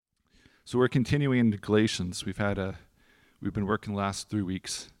So we're continuing into Galatians. We've been working the last 3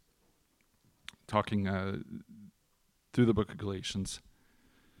 weeks talking through the book of Galatians.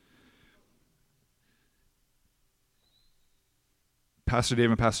 Pastor Dave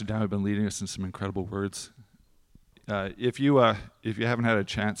and Pastor Dan have been leading us in some incredible words. If you haven't had a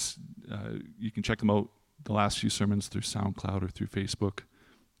chance, you can check them out, the last few sermons, through SoundCloud or through Facebook.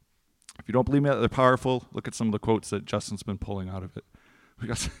 If you don't believe me that they're powerful, look at some of the quotes that Justin's been pulling out of it. We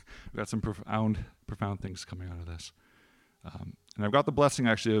got some profound things coming out of this. And I've got the blessing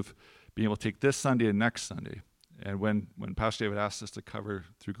actually of being able to take this Sunday and next Sunday. And when Pastor David asked us to cover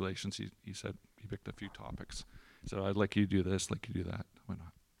through Galatians, he said he picked a few topics. He said, I'd like you to do this, like you do that, why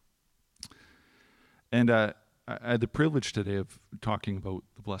not? And I had the privilege today of talking about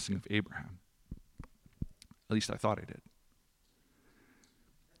the blessing of Abraham. At least I thought I did.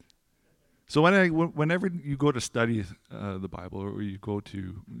 So whenever you go to study the Bible, or you go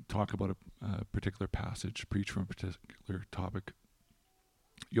to talk about a particular passage, preach from a particular topic,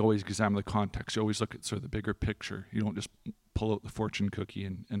 you always examine the context. You always look at sort of the bigger picture. You don't just pull out the fortune cookie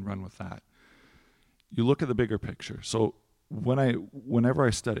and run with that. You look at the bigger picture. So whenever I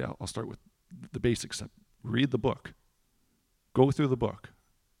study, I'll start with the basic stuff. Read the book. Go through the book.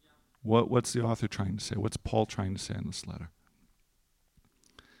 What's the author trying to say? What's Paul trying to say in this letter?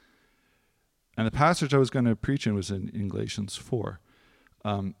 And the passage I was going to preach in was in Galatians 4.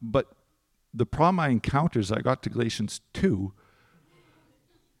 But the problem I encountered is I got to Galatians 2,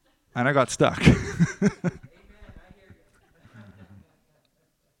 and I got stuck.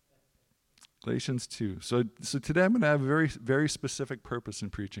 Galatians 2. So today I'm going to have a very, very specific purpose in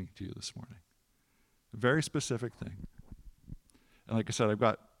preaching to you this morning. A very specific thing. And like I said, I've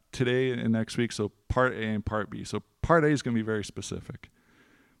got today and next week, so part A and part B. So part A is going to be very specific.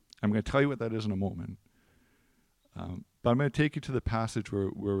 I'm going to tell you what that is in a moment. But I'm going to take you to the passage where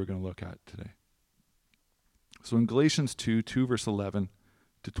we're going to look at today. So in Galatians 2 verse 11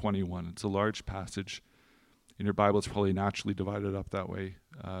 to 21, it's a large passage. In your Bible, it's probably naturally divided up that way.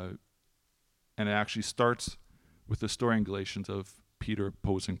 And it actually starts with the story in Galatians of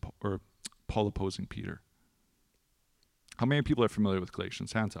Paul opposing Peter. How many people are familiar with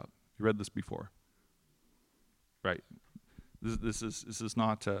Galatians? Hands up. You read this before? Right. This is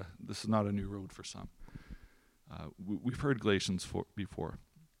not a new road for some. We've heard Galatians before,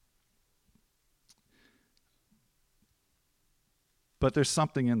 but there's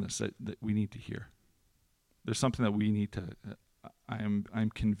something in this that we need to hear. There's something that we need to.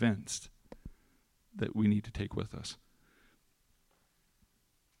 I'm convinced that we need to take with us.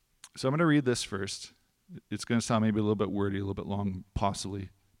 So I'm going to read this first. It's going to sound maybe a little bit wordy, a little bit long, possibly,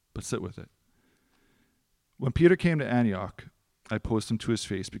 but sit with it. When Peter came to Antioch, I opposed him to his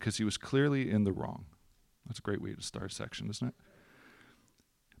face because he was clearly in the wrong. That's a great way to start a section, isn't it?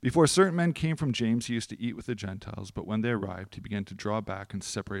 Before certain men came from James, he used to eat with the Gentiles, but when they arrived, he began to draw back and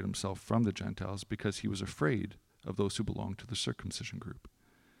separate himself from the Gentiles because he was afraid of those who belonged to the circumcision group.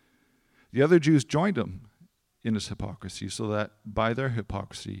 The other Jews joined him in his hypocrisy, so that by their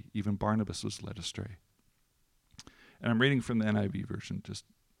hypocrisy, even Barnabas was led astray. And I'm reading from the NIV version, just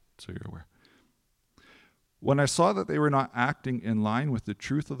so you're aware. When I saw that they were not acting in line with the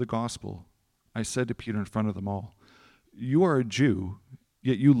truth of the gospel, I said to Peter in front of them all, "You are a Jew,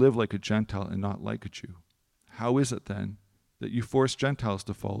 yet you live like a Gentile and not like a Jew. How is it then that you force Gentiles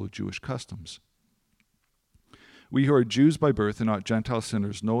to follow Jewish customs? We who are Jews by birth and not Gentile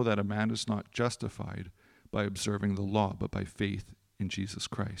sinners know that a man is not justified by observing the law, but by faith in Jesus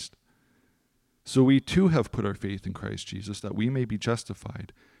Christ. So we too have put our faith in Christ Jesus, that we may be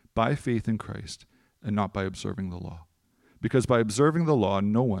justified by faith in Christ and not by observing the law. Because by observing the law,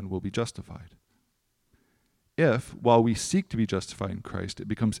 no one will be justified. If, while we seek to be justified in Christ, it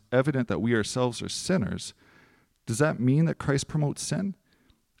becomes evident that we ourselves are sinners, does that mean that Christ promotes sin?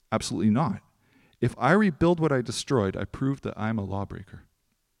 Absolutely not. If I rebuild what I destroyed, I prove that I am a lawbreaker.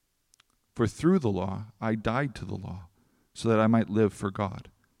 For through the law, I died to the law, so that I might live for God.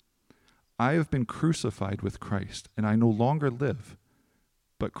 I have been crucified with Christ, and I no longer live,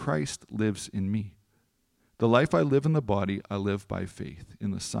 but Christ lives in me. The life I live in the body, I live by faith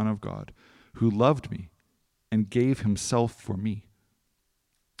in the Son of God, who loved me and gave himself for me.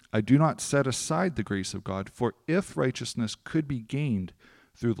 I do not set aside the grace of God, for if righteousness could be gained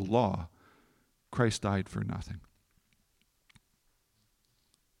through the law, Christ died for nothing.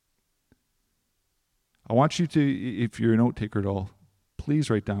 I want you to, if you're a note taker at all, please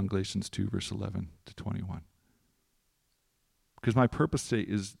write down Galatians 2, verse 11 to 21. Because my purpose today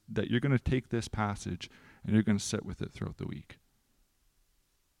is that you're going to take this passage and you're going to sit with it throughout the week.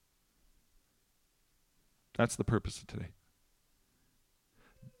 That's the purpose of today.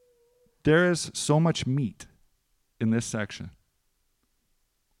 There is so much meat in this section.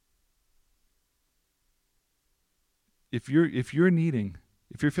 If you're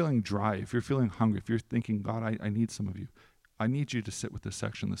feeling dry, if you're feeling hungry, if you're thinking, God, I need some of you, I need you to sit with this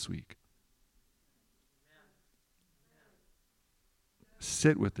section this week.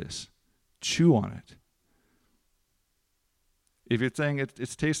 Sit with this. Chew on it. If you're saying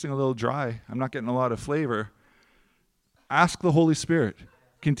it's tasting a little dry, I'm not getting a lot of flavor, ask the Holy Spirit.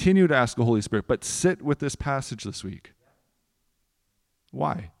 Continue to ask the Holy Spirit, but sit with this passage this week.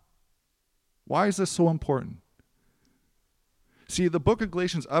 Why? Why is this so important? See, the book of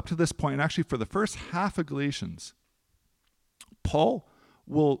Galatians up to this point, and actually for the first half of Galatians, Paul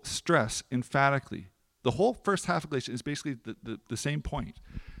will stress emphatically. The whole first half of Galatians is basically the same point.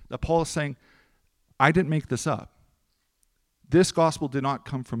 That Paul is saying, I didn't make this up. This gospel did not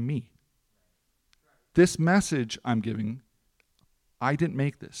come from me. This message I'm giving, I didn't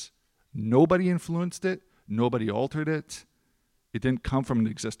make this. Nobody influenced it. Nobody altered it. It didn't come from an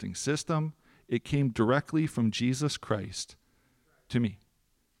existing system. It came directly from Jesus Christ to me.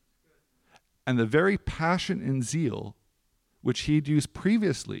 And the very passion and zeal which he'd used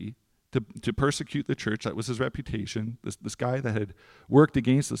previously to persecute the church, that was his reputation, this guy that had worked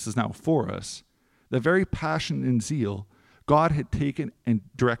against us is now for us, the very passion and zeal God had taken and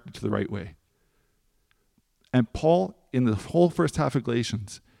directed to the right way. And Paul, in the whole first half of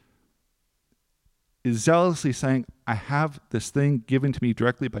Galatians, is zealously saying, I have this thing given to me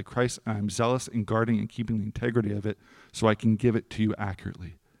directly by Christ, and I'm zealous in guarding and keeping the integrity of it so I can give it to you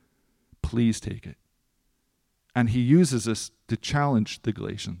accurately. Please take it. And he uses this to challenge the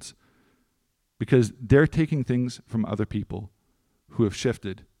Galatians because they're taking things from other people who have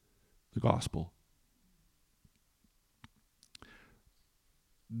shifted the gospel.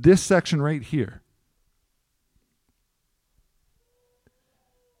 This section right here,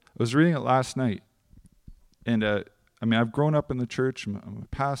 I was reading it last night, and I've grown up in the church. I'm a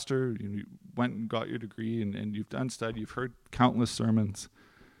pastor. You went and got your degree, and you've done study. You've heard countless sermons.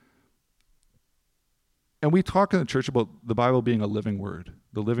 And we talk in the church about the Bible being a living word,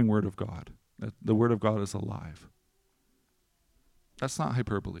 the living word of God. That the word of God is alive. That's not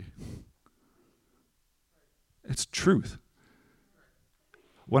hyperbole. It's truth.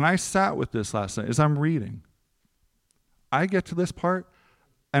 When I sat with this last night, as I'm reading, I get to this part,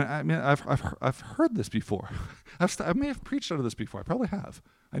 and I mean, I've heard this before. I may have preached out of this before. I probably have.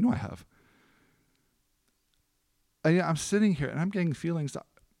 I know I have. I'm sitting here, and I'm getting feelings, a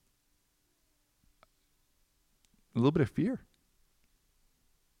little bit of fear,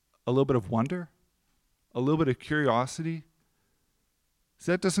 a little bit of wonder, a little bit of curiosity.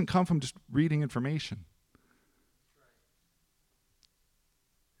 So that doesn't come from just reading information.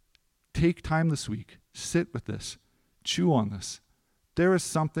 Take time this week. Sit with this. Chew on this. There is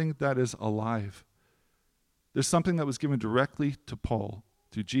something that is alive. There's something that was given directly to Paul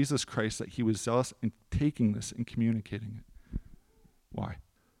through Jesus Christ that he was zealous in taking this and communicating it. Why?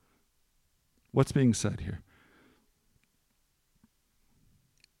 What's being said here?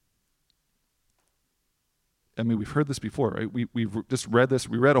 I mean, we've heard this before, right? We've just read this.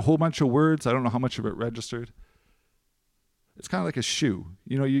 We read a whole bunch of words. I don't know how much of it registered. It's kind of like a shoe.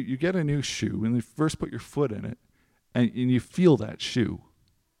 You know, you get a new shoe, and you first put your foot in it, and you feel that shoe,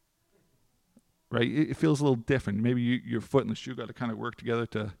 right? It feels a little different. Maybe your foot and the shoe got to kind of work together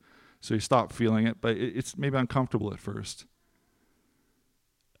so you stop feeling it, but it's maybe uncomfortable at first.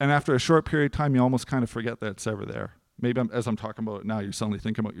 And after a short period of time, you almost kind of forget that it's ever there. Maybe as I'm talking about it now, you're suddenly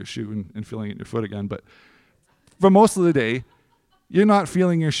thinking about your shoe and feeling it in your foot again, but for most of the day, you're not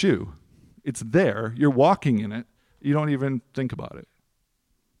feeling your shoe. It's there. You're walking in it. You don't even think about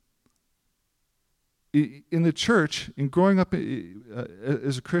it. In the church, in growing up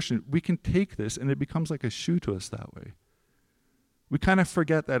as a Christian, we can take this and it becomes like a shoe to us that way. We kind of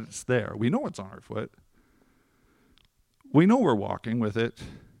forget that it's there. We know it's on our foot. We know we're walking with it.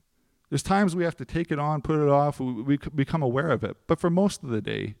 There's times we have to take it on, put it off. We become aware of it. But for most of the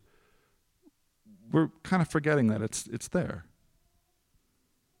day, we're kind of forgetting that it's there.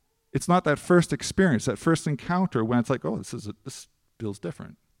 It's not that first experience, that first encounter when it's like, oh, this feels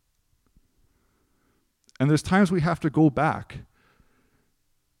different. And there's times we have to go back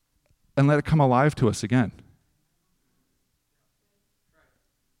and let it come alive to us again.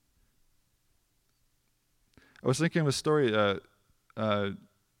 I was thinking of a story,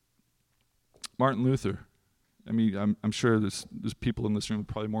 Martin Luther. I mean, I'm sure there's people in this room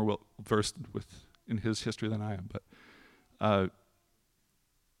probably more well versed in his history than I am, but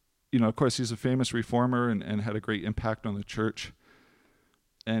of course, he's a famous reformer and had a great impact on the church.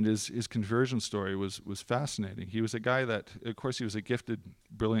 And his conversion story was fascinating. He was a guy that, of course, he was a gifted,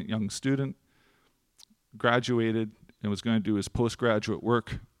 brilliant young student, graduated, and was going to do his postgraduate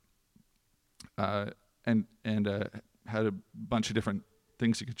work, and had a bunch of different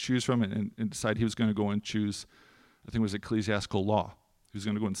things he could choose from, and decided he was going to go and choose, I think it was ecclesiastical law. He was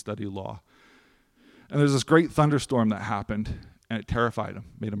going to go and study law. And there's this great thunderstorm that happened, and it terrified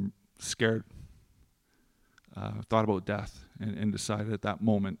him, made him scared, thought about death, and decided at that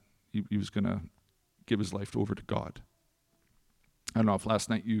moment he was going to give his life over to God. I don't know if last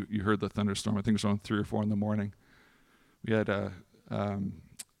night you heard the thunderstorm. I think it was around 3 or 4 in the morning. We had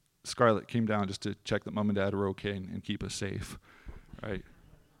Scarlett came down just to check that Mom and Dad were okay and keep us safe, right?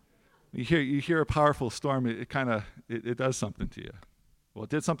 You hear a powerful storm, it kind of does something to you. Well, it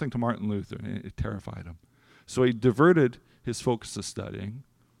did something to Martin Luther, and it terrified him. So he diverted his focus of studying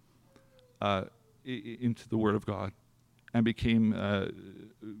into the Word of God, and became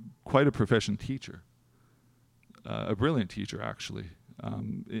quite a proficient teacher, a brilliant teacher actually.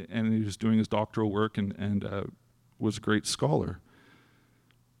 And he was doing his doctoral work and was a great scholar.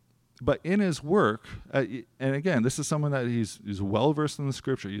 But in his work, and again, this is someone that he's well versed in the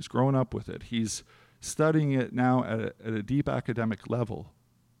Scripture. He's grown up with it. He's studying it now at a deep academic level.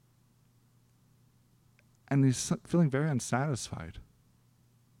 And he's feeling very unsatisfied.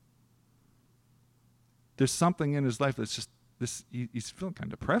 There's something in his life that's just this. He's feeling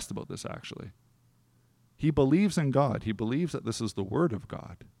kind of depressed about this, actually. He believes in God. He believes that this is the Word of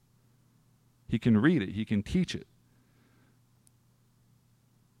God. He can read it. He can teach it.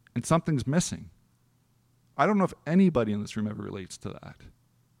 And something's missing. I don't know if anybody in this room ever relates to that.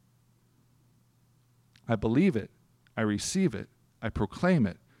 I believe it. I receive it. I proclaim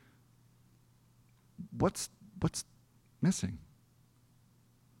it. What's missing?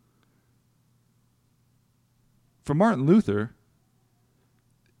 For Martin Luther,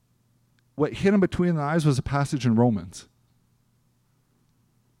 what hit him between the eyes was a passage in Romans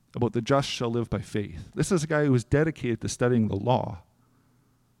about the just shall live by faith. This is a guy who was dedicated to studying the law.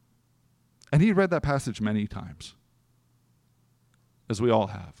 And he read that passage many times, as we all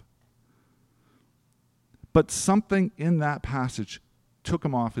have. But something in that passage took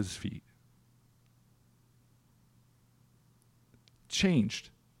him off his feet. Changed.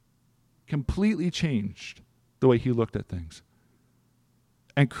 Completely changed the way he looked at things.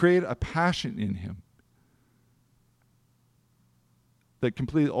 And created a passion in him that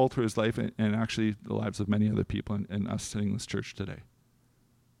completely altered his life and actually the lives of many other people and us sitting in this church today.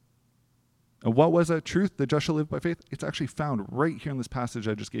 And what was that truth? The just shall live by faith? It's actually found right here in this passage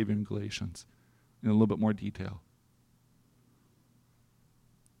I just gave you in Galatians in a little bit more detail.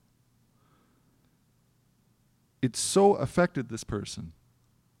 It so affected this person,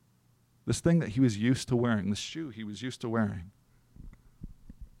 this thing that he was used to wearing, this shoe he was used to wearing.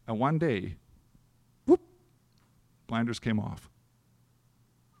 And one day, whoop, blinders came off.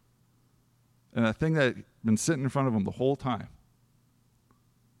 And that thing that had been sitting in front of him the whole time,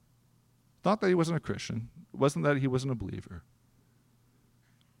 not that he wasn't a Christian, it wasn't that he wasn't a believer,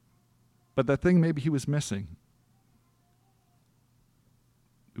 but that thing maybe he was missing,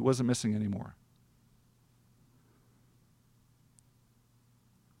 it wasn't missing anymore.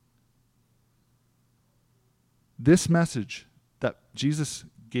 This message that Jesus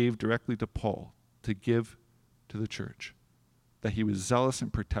gave directly to Paul to give to the church, that he was zealous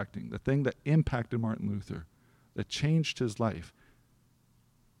in protecting, the thing that impacted Martin Luther, that changed his life.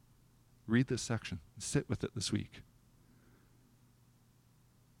 Read this section. Sit with it this week.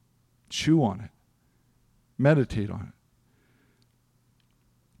 Chew on it. Meditate on it.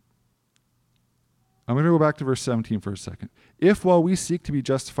 I'm going to go back to verse 17 for a second. If while we seek to be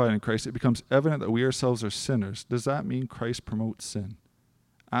justified in Christ, it becomes evident that we ourselves are sinners, does that mean Christ promotes sin?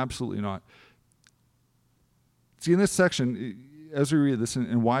 Absolutely not. See, in this section, as we read this,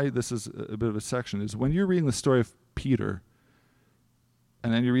 and why this is a bit of a section, is when you're reading the story of Peter,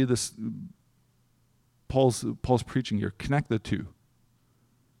 and then you read this, Paul's preaching here, connect the two.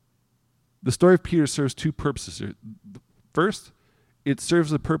 The story of Peter serves two purposes here. First, it serves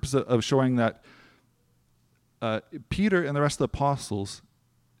the purpose of showing that Peter and the rest of the apostles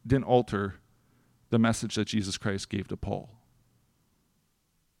didn't alter the message that Jesus Christ gave to Paul.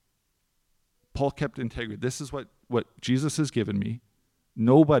 Paul kept integrity. This is what Jesus has given me.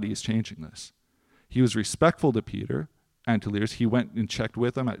 Nobody is changing this. He was respectful to Peter and to leaders. He went and checked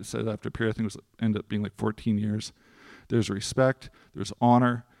with them. I said after a period, I think it ended up being like 14 years. There's respect. There's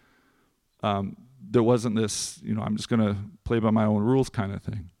honor. There wasn't this, I'm just going to play by my own rules kind of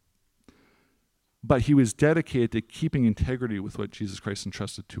thing. But he was dedicated to keeping integrity with what Jesus Christ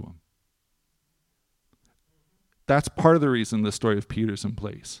entrusted to him. That's part of the reason the story of Peter's in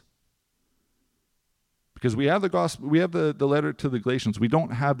place. Because we have the gospel, we have the letter to the Galatians. We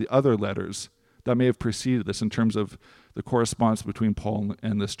don't have the other letters that may have preceded this in terms of the correspondence between Paul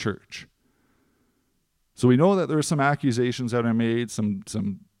and this church. So we know that there are some accusations that are made, some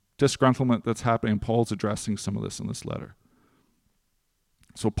disgruntlement that's happening, and Paul's addressing some of this in this letter.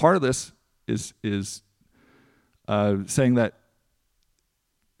 So part of this is saying that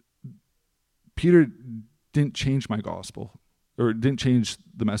Peter didn't change my gospel, or didn't change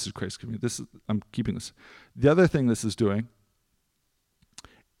the message Christ gave me. I'm keeping this. The other thing this is doing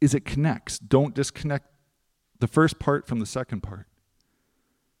is it connects. Don't disconnect the first part from the second part.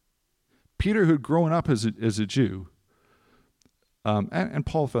 Peter, who had grown up as a Jew, and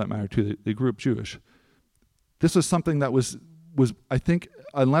Paul for that matter too, they grew up Jewish. This was something that was I think,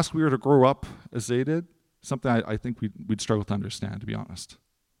 unless we were to grow up as they did, something I think we'd struggle to understand, to be honest.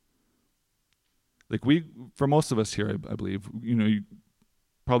 Like for most of us here, I believe, you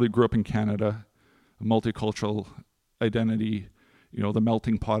probably grew up in Canada, a multicultural identity, the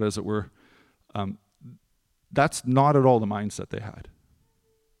melting pot, as it were. That's not at all the mindset they had.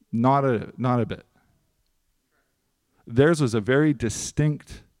 Not a bit. Theirs was a very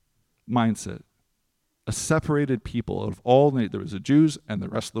distinct mindset, a separated people of all. There was the Jews and the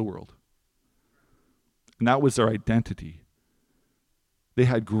rest of the world, and that was their identity. They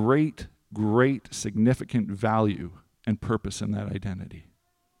had great significant value and purpose in that identity.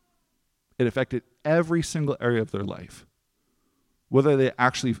 It affected every single area of their life. Whether they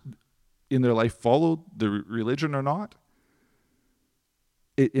actually in their life followed the religion or not,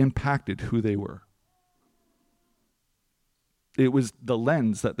 it impacted who they were. It was the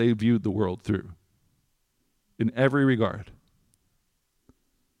lens that they viewed the world through in every regard.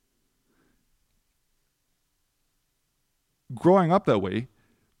 Growing up that way,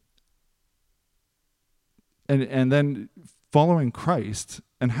 and then following Christ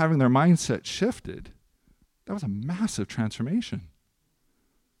and having their mindset shifted, that was a massive transformation.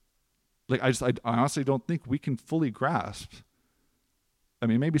 Like I honestly don't think we can fully grasp. I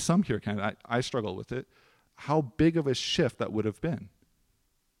mean, maybe some here can. I struggle with it. How big of a shift that would have been.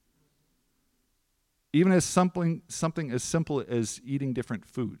 Even as something as simple as eating different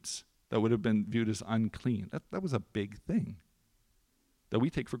foods that would have been viewed as unclean. That was a big thing that we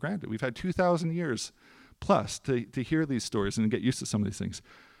take for granted. We've had 2,000 years plus to hear these stories and get used to some of these things.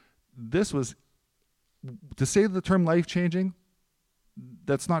 This was, to say the term life-changing,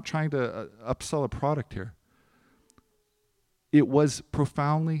 that's not trying to upsell a product here. It was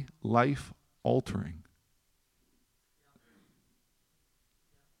profoundly life-altering.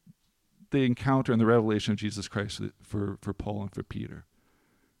 The encounter and the revelation of Jesus Christ for Paul and for Peter,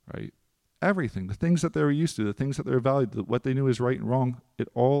 right? Everything, the things that they were used to, the things that they were valued, what they knew is right and wrong, it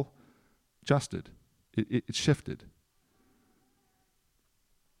all adjusted. It shifted.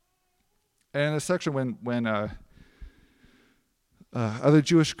 And in a section when other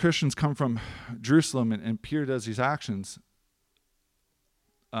Jewish Christians come from Jerusalem and Peter does these actions,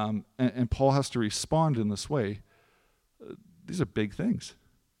 and Paul has to respond in this way, these are big things.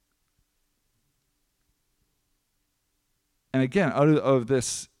 And again, out of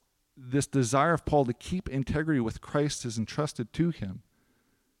this desire of Paul to keep integrity with Christ is entrusted to him,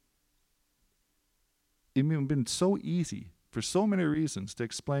 it would have been so easy for so many reasons to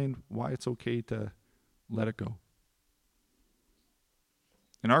explain why it's okay to let it go.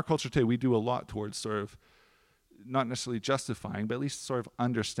 In our culture today, we do a lot towards sort of not necessarily justifying, but at least sort of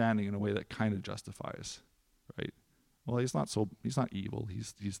understanding in a way that kind of justifies, right? Well, he's not evil.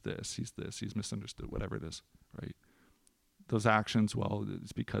 He's this, he's misunderstood, whatever it is, right? Those actions, well,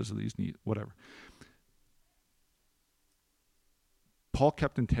 it's because of these needs, whatever. Paul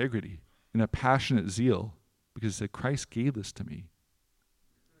kept integrity in a passionate zeal because he said, Christ gave this to me.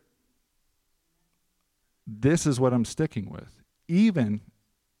 This is what I'm sticking with, even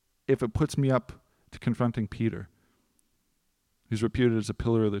if it puts me up to confronting Peter, who's reputed as a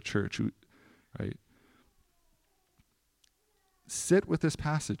pillar of the church, right? Sit with this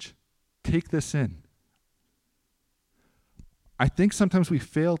passage. Take this in. I think sometimes we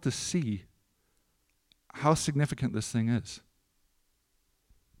fail to see how significant this thing is.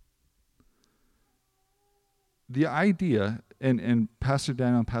 The idea, and Pastor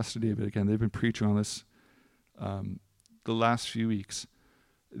Daniel and Pastor David, again, they've been preaching on this the last few weeks.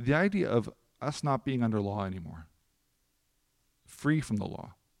 The idea of us not being under law anymore, free from the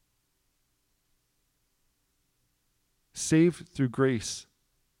law, saved through grace,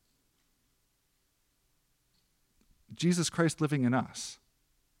 Jesus Christ living in us,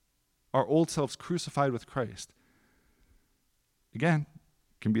 our old selves crucified with Christ. Again,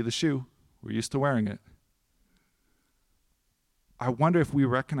 can be the shoe. We're used to wearing it. I wonder if we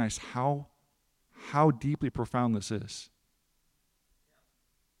recognize how deeply profound this is.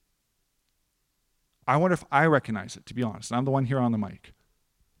 I wonder if I recognize it, to be honest. I'm the one here on the mic.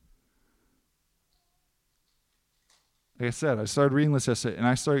 Like I said, I started reading this essay, and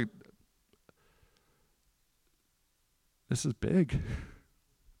this is big.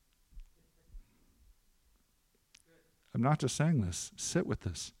 I'm not just saying this. Sit with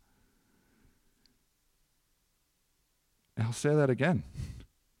this. And I'll say that again.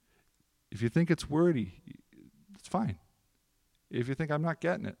 If you think it's wordy, it's fine. If you think I'm not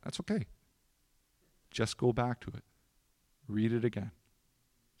getting it, that's okay. Just go back to it. Read it again.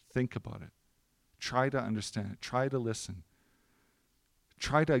 Think about it. Try to understand it. Try to listen.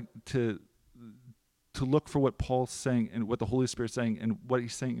 Try to look for what Paul's saying and what the Holy Spirit's saying and what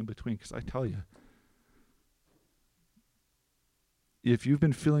he's saying in between. Because I tell you, if you've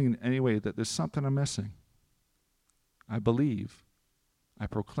been feeling in any way that there's something I'm missing, I believe, I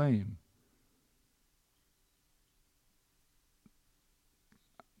proclaim,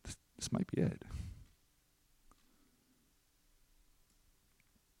 this might be it.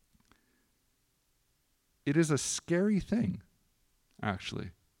 It is a scary thing,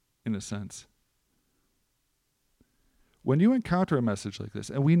 actually, in a sense. When you encounter a message like this,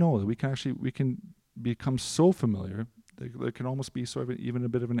 and we know that we can become so familiar, there can almost be sort of even a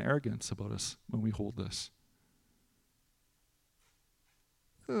bit of an arrogance about us when we hold this.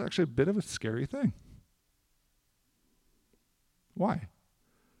 It's actually a bit of a scary thing. Why?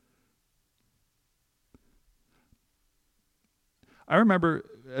 I remember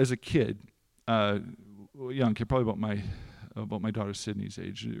as a kid, young kid, probably about my daughter Sydney's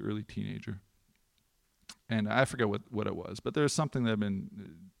age, early teenager. And I forget what it was, but there's something that had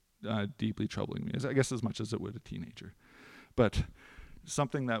been deeply troubling me, I guess as much as it would a teenager. But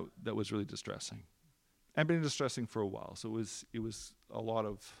something that was really distressing. And been distressing for a while. So it was a lot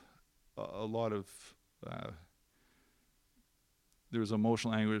of there was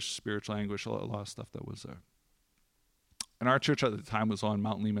emotional anguish, spiritual anguish, a lot of stuff that was there. And our church at the time was on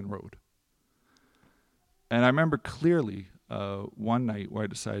Mount Lehman Road. And I remember clearly one night where I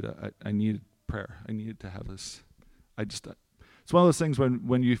decided I needed prayer. I needed to have this. It's one of those things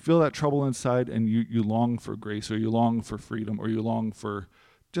when you feel that trouble inside and you long for grace, or you long for freedom, or you long for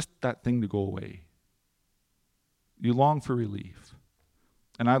just that thing to go away. You long for relief.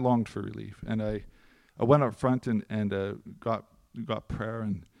 And I longed for relief. And I went up front and got prayer,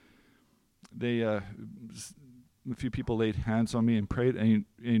 and a few people laid hands on me and prayed, and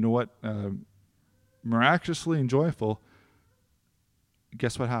you know what? Miraculously and joyful,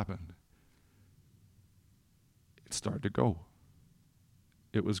 guess what happened? It started to go.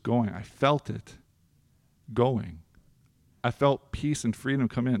 It was going. I felt it going. I felt peace and freedom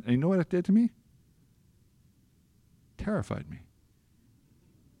come in. And you know what it did to me? Terrified me.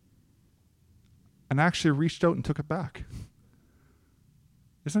 And I actually reached out and took it back.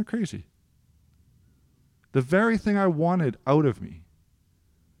 Isn't that crazy? The very thing I wanted out of me,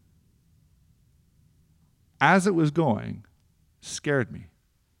 as it was going, scared me.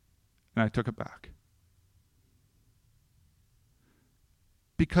 And I took it back.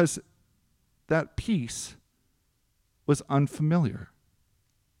 Because that peace was unfamiliar.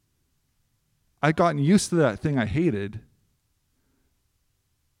 I'd gotten used to that thing I hated,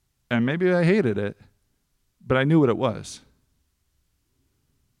 and maybe I hated it, but I knew what it was.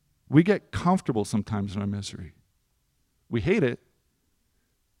 We get comfortable sometimes in our misery. We hate it.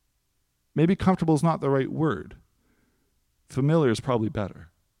 Maybe comfortable is not the right word. Familiar is probably better.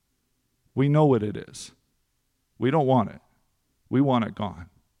 We know what it is. We don't want it. We want it gone.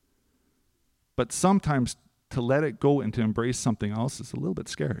 But sometimes to let it go and to embrace something else is a little bit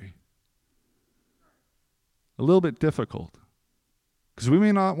scary. A little bit difficult. Because we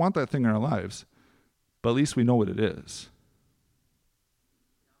may not want that thing in our lives, but at least we know what it is.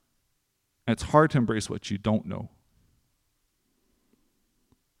 And it's hard to embrace what you don't know.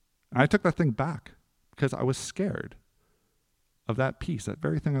 And I took that thing back because I was scared of that peace, that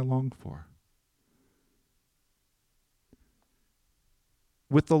very thing I longed for.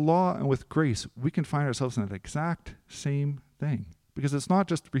 With the law and with grace, we can find ourselves in that exact same thing. Because it's not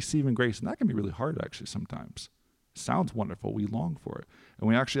just receiving grace, and that can be really hard actually sometimes. It sounds wonderful, we long for it. And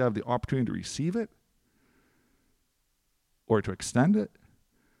we actually have the opportunity to receive it or to extend it.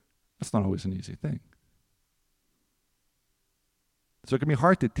 That's not always an easy thing. So it can be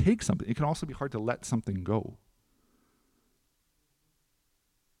hard to take something. It can also be hard to let something go.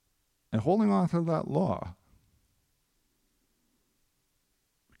 And holding on to that law,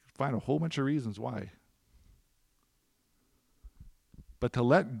 we can find a whole bunch of reasons why. But to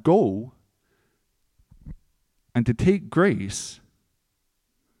let go and to take grace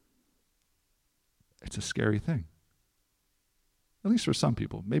It's a scary thing. At least for some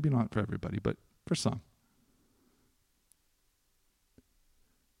people. Maybe not for everybody, but for some.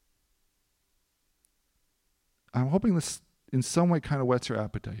 I'm hoping this in some way kind of whets your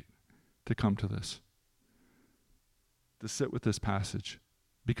appetite to come to this, to sit with this passage,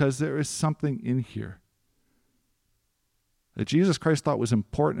 because there is something in here that Jesus Christ thought was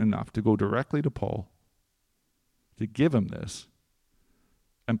important enough to go directly to Paul, to give him this,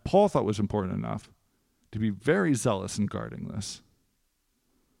 and Paul thought was important enough to be very zealous in guarding this.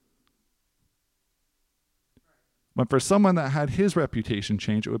 But for someone that had his reputation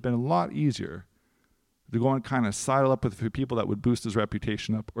change, it would have been a lot easier to go and kind of sidle up with a few people that would boost his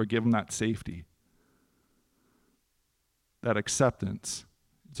reputation up or give him that safety, that acceptance.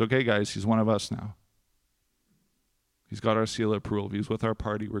 It's okay, guys, he's one of us now. He's got our seal of approval. If he's with our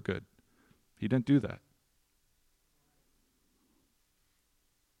party, we're good. He didn't do that.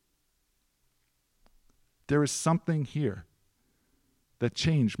 There is something here that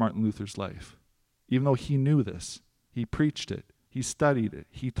changed Martin Luther's life. Even though he knew this, he preached it, he studied it,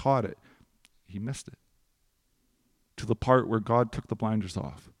 he taught it, he missed it. To the part where God took the blinders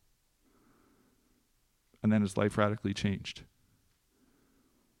off. And then his life radically changed.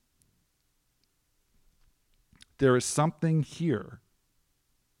 There is something here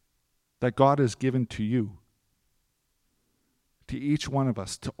that God has given to you, to each one of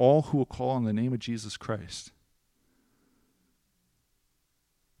us, to all who will call on the name of Jesus Christ,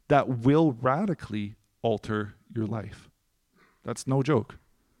 that will radically alter your life. That's no joke.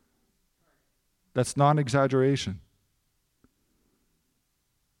 That's not an exaggeration.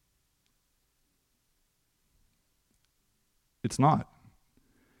 It's not.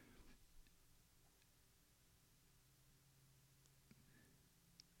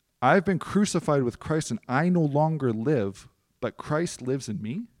 I've been crucified with Christ and I no longer live, but Christ lives in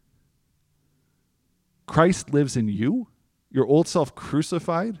me. Christ lives in you. Your old self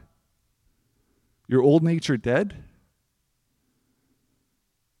crucified. Your old nature dead.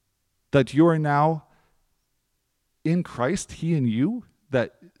 That you are now in Christ, he in you.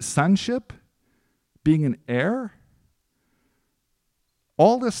 That sonship, being an heir.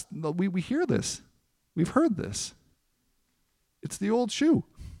 All this, we hear this. We've heard this. It's the old shoe.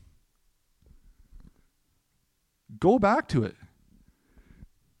 Go back to it.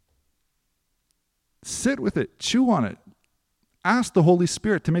 Sit with it. Chew on it. Ask the Holy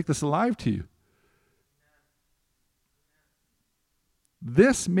Spirit to make this alive to you.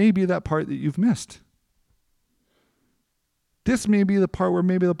 This may be that part that you've missed. This may be the part where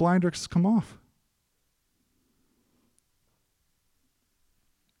maybe the blinders come off.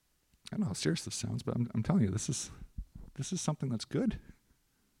 I don't know how serious this sounds, but I'm telling you, this is something that's good.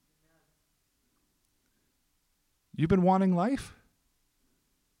 You've been wanting life?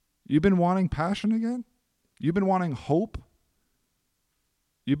 You've been wanting passion again? You've been wanting hope?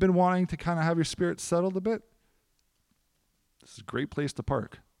 You've been wanting to kind of have your spirit settled a bit? This is a great place to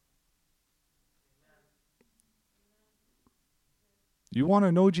park. You want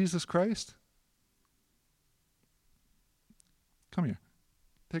to know Jesus Christ? Come here.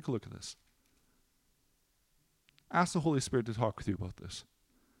 Take a look at this. Ask the Holy Spirit to talk with you about this.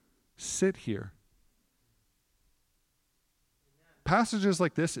 Sit here. Passages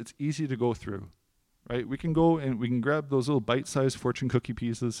like this, it's easy to go through, right? We can go and we can grab those little bite-sized fortune cookie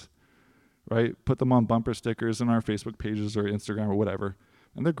pieces, right? Put them on bumper stickers on our Facebook pages or Instagram or whatever,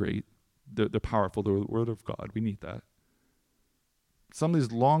 and they're great. They're powerful. They're the Word of God. We need that. Some of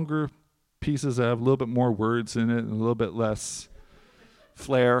these longer pieces that have a little bit more words in it and a little bit less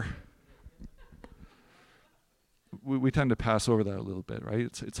flair, we tend to pass over that a little bit,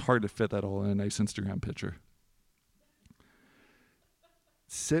 right? It's hard to fit that all in a nice Instagram picture.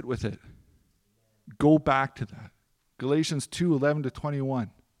 Sit with it. Go back to that. Galatians 2:11-21.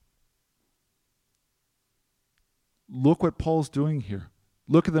 Look what Paul's doing here.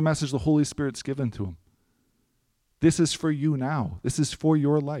 Look at the message the Holy Spirit's given to him. This is for you now. This is for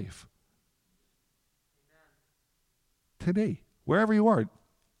your life. Today, wherever you are,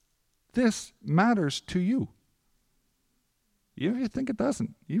 this matters to you. Even if you think it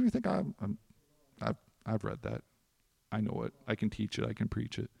doesn't. Even if you think I've read that. I know it. I can teach it. I can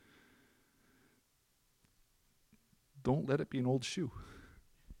preach it. Don't let it be an old shoe.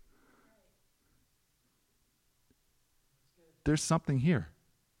 There's something here.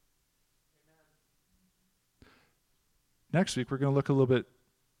 Next week, we're going to look a little bit,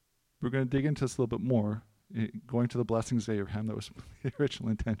 we're going to dig into this a little bit more, going to the blessings of Abraham. That was the original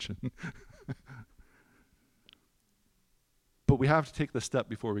intention. But we have to take the step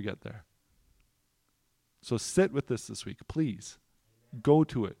before we get there. So sit with this week, please. Go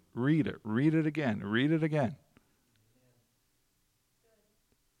to it. Read it. Read it again. Read it again.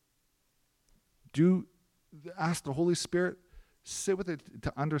 Ask the Holy Spirit, sit with it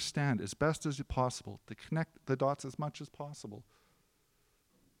to understand as best as possible, to connect the dots as much as possible.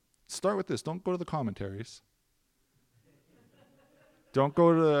 Start with this. Don't go to the commentaries. Don't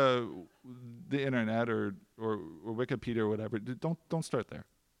go to the internet or Wikipedia or whatever. Don't start there.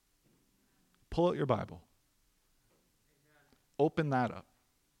 Pull out your Bible. Open that up.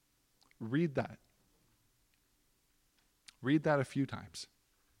 Read that. Read that a few times.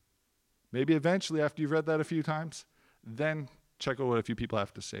 Maybe eventually, after you've read that a few times, then check out what a few people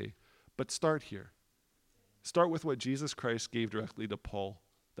have to say. But start here. Start with what Jesus Christ gave directly to Paul,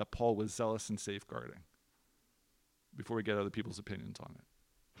 that Paul was zealous in safeguarding, before we get other people's opinions on it.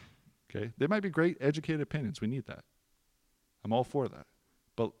 Okay? They might be great, educated opinions. We need that. I'm all for that.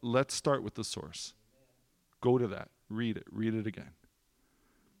 But let's start with the source. Go to that. Read it. Read it again.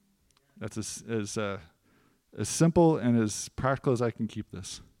 That's as simple and as practical as I can keep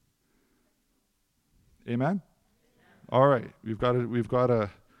this. Amen? All right. We've got a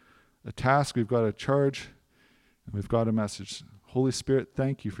task, we've got a charge, and we've got a message. Holy Spirit,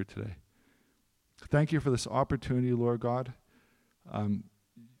 thank you for today. Thank you for this opportunity, Lord God.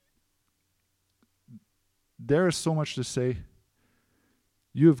 There is so much to say.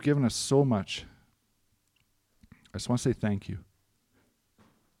 You have given us so much. I just want to say thank you.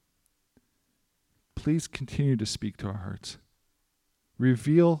 Please continue to speak to our hearts.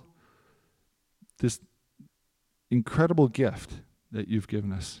 Reveal this incredible gift that you've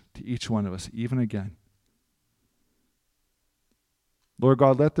given us to each one of us, even again. Lord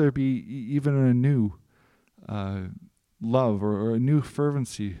God, let there be even a new love or a new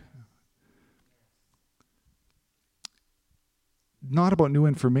fervency. Not about new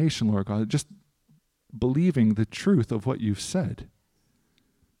information, Lord God, just believing the truth of what you've said.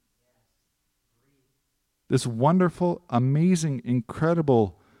 This wonderful, amazing,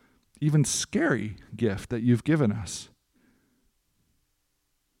 incredible, even scary gift that you've given us.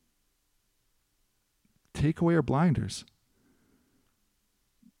 Take away our blinders.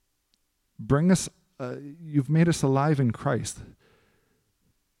 Bring us, you've made us alive in Christ.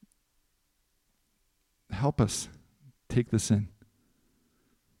 Help us take this in.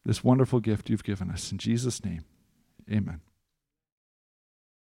 This wonderful gift you've given us. In Jesus' name, amen.